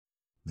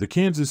The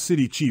Kansas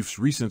City Chiefs'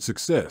 recent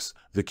success.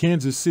 The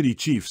Kansas City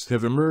Chiefs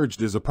have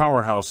emerged as a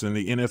powerhouse in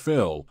the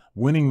NFL,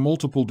 winning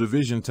multiple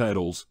division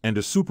titles and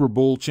a Super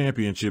Bowl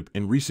championship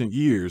in recent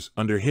years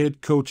under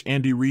head coach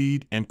Andy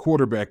Reid and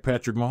quarterback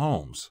Patrick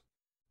Mahomes.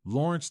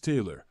 Lawrence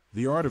Taylor,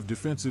 the art of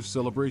defensive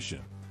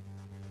celebration.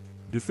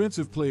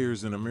 Defensive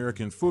players in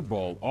American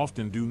football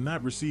often do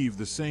not receive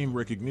the same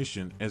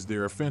recognition as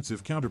their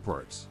offensive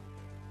counterparts.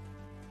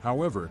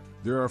 However,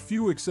 there are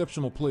few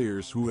exceptional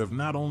players who have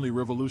not only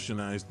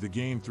revolutionized the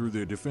game through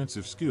their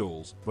defensive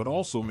skills, but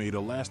also made a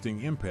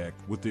lasting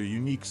impact with their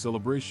unique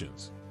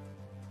celebrations.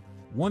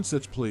 One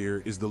such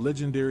player is the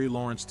legendary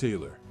Lawrence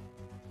Taylor.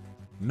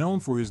 Known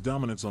for his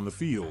dominance on the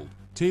field,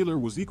 Taylor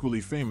was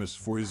equally famous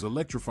for his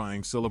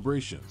electrifying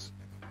celebrations.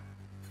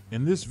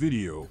 In this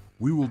video,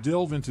 we will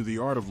delve into the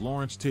art of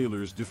Lawrence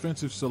Taylor's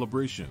defensive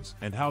celebrations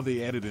and how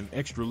they added an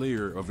extra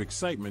layer of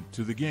excitement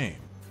to the game.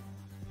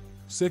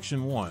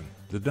 Section 1.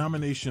 The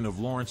domination of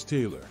Lawrence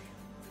Taylor.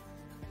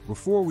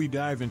 Before we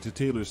dive into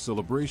Taylor's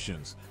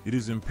celebrations, it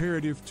is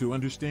imperative to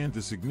understand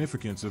the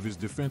significance of his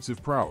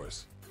defensive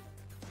prowess.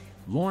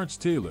 Lawrence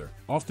Taylor,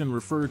 often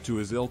referred to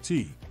as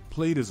LT,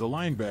 played as a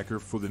linebacker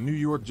for the New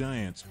York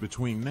Giants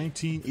between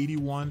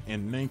 1981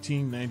 and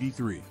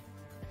 1993.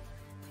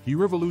 He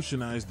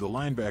revolutionized the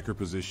linebacker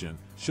position,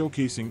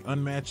 showcasing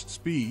unmatched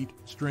speed,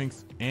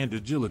 strength, and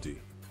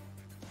agility.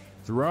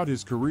 Throughout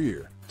his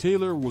career,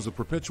 Taylor was a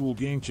perpetual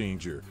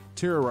game-changer,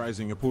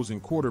 terrorizing opposing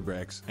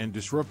quarterbacks and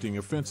disrupting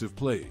offensive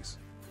plays.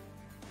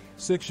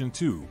 Section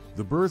 2.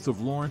 The birth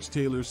of Lawrence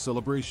Taylor's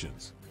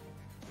celebrations.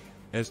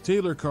 As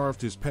Taylor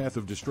carved his path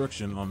of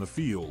destruction on the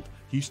field,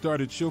 he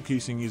started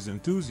showcasing his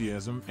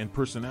enthusiasm and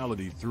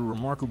personality through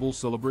remarkable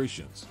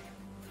celebrations.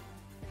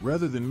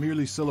 Rather than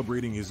merely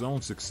celebrating his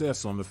own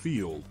success on the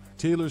field,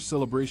 Taylor's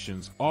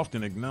celebrations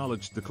often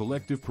acknowledged the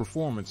collective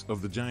performance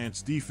of the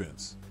Giants'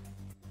 defense.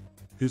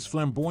 His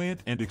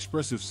flamboyant and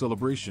expressive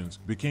celebrations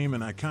became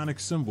an iconic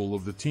symbol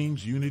of the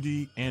team's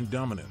unity and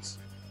dominance.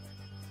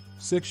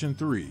 Section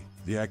 3.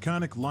 The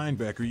iconic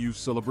linebacker youth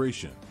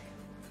celebration.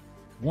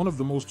 One of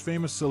the most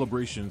famous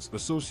celebrations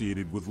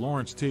associated with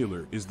Lawrence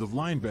Taylor is the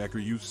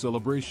linebacker youth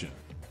celebration.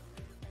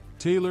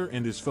 Taylor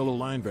and his fellow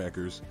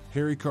linebackers,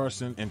 Harry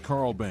Carson and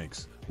Carl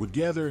Banks, would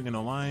gather in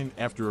a line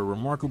after a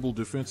remarkable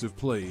defensive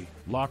play,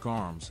 lock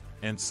arms,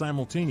 and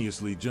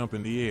simultaneously jump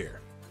in the air.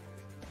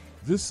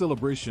 This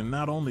celebration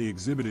not only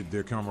exhibited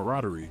their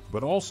camaraderie,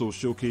 but also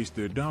showcased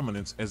their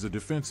dominance as a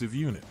defensive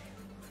unit.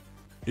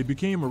 It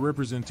became a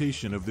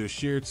representation of their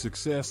shared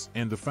success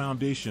and the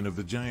foundation of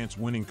the Giants'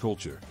 winning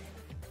culture.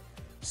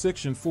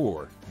 Section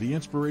 4. The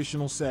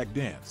inspirational sack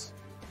dance.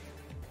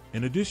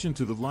 In addition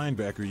to the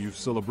linebacker youth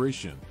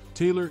celebration,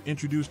 Taylor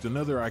introduced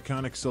another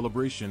iconic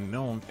celebration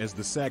known as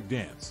the sack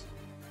dance.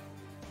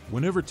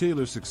 Whenever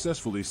Taylor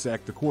successfully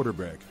sacked the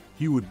quarterback,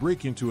 he would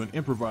break into an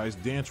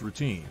improvised dance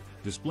routine,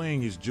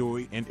 displaying his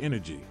joy and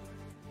energy.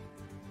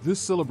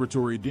 This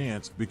celebratory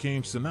dance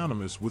became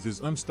synonymous with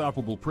his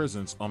unstoppable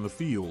presence on the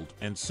field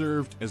and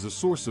served as a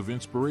source of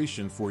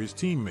inspiration for his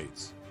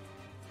teammates.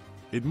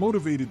 It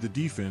motivated the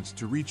defense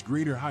to reach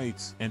greater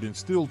heights and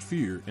instilled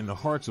fear in the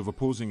hearts of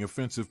opposing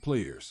offensive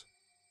players.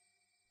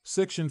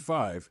 Section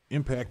 5.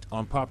 Impact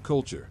on pop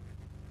culture.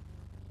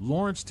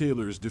 Lawrence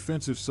Taylor's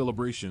defensive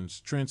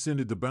celebrations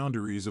transcended the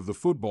boundaries of the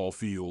football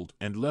field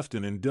and left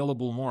an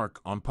indelible mark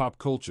on pop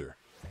culture.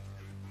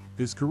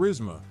 His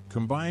charisma,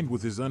 combined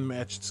with his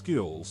unmatched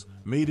skills,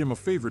 made him a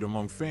favorite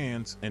among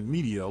fans and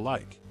media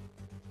alike.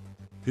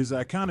 His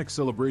iconic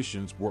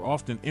celebrations were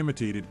often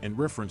imitated and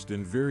referenced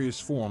in various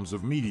forms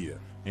of media,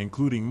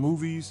 including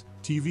movies,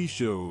 TV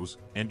shows,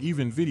 and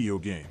even video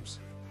games.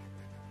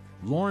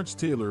 Lawrence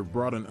Taylor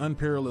brought an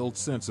unparalleled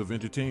sense of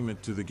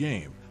entertainment to the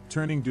game,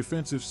 turning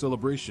defensive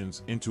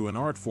celebrations into an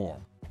art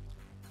form.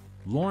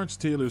 Lawrence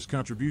Taylor's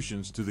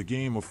contributions to the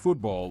game of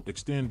football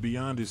extend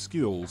beyond his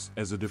skills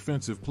as a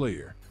defensive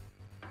player.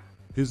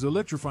 His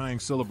electrifying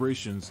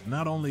celebrations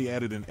not only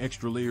added an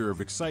extra layer of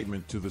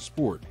excitement to the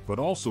sport, but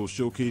also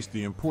showcased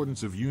the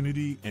importance of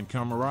unity and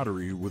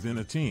camaraderie within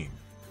a team.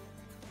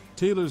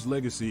 Taylor's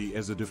legacy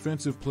as a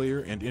defensive player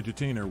and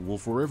entertainer will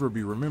forever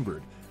be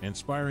remembered,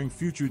 inspiring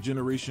future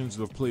generations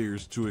of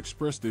players to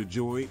express their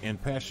joy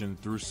and passion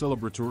through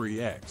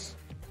celebratory acts.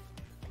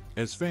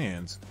 As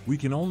fans, we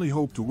can only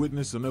hope to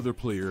witness another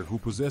player who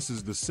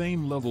possesses the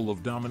same level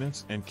of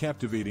dominance and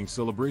captivating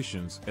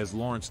celebrations as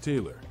Lawrence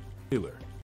Taylor.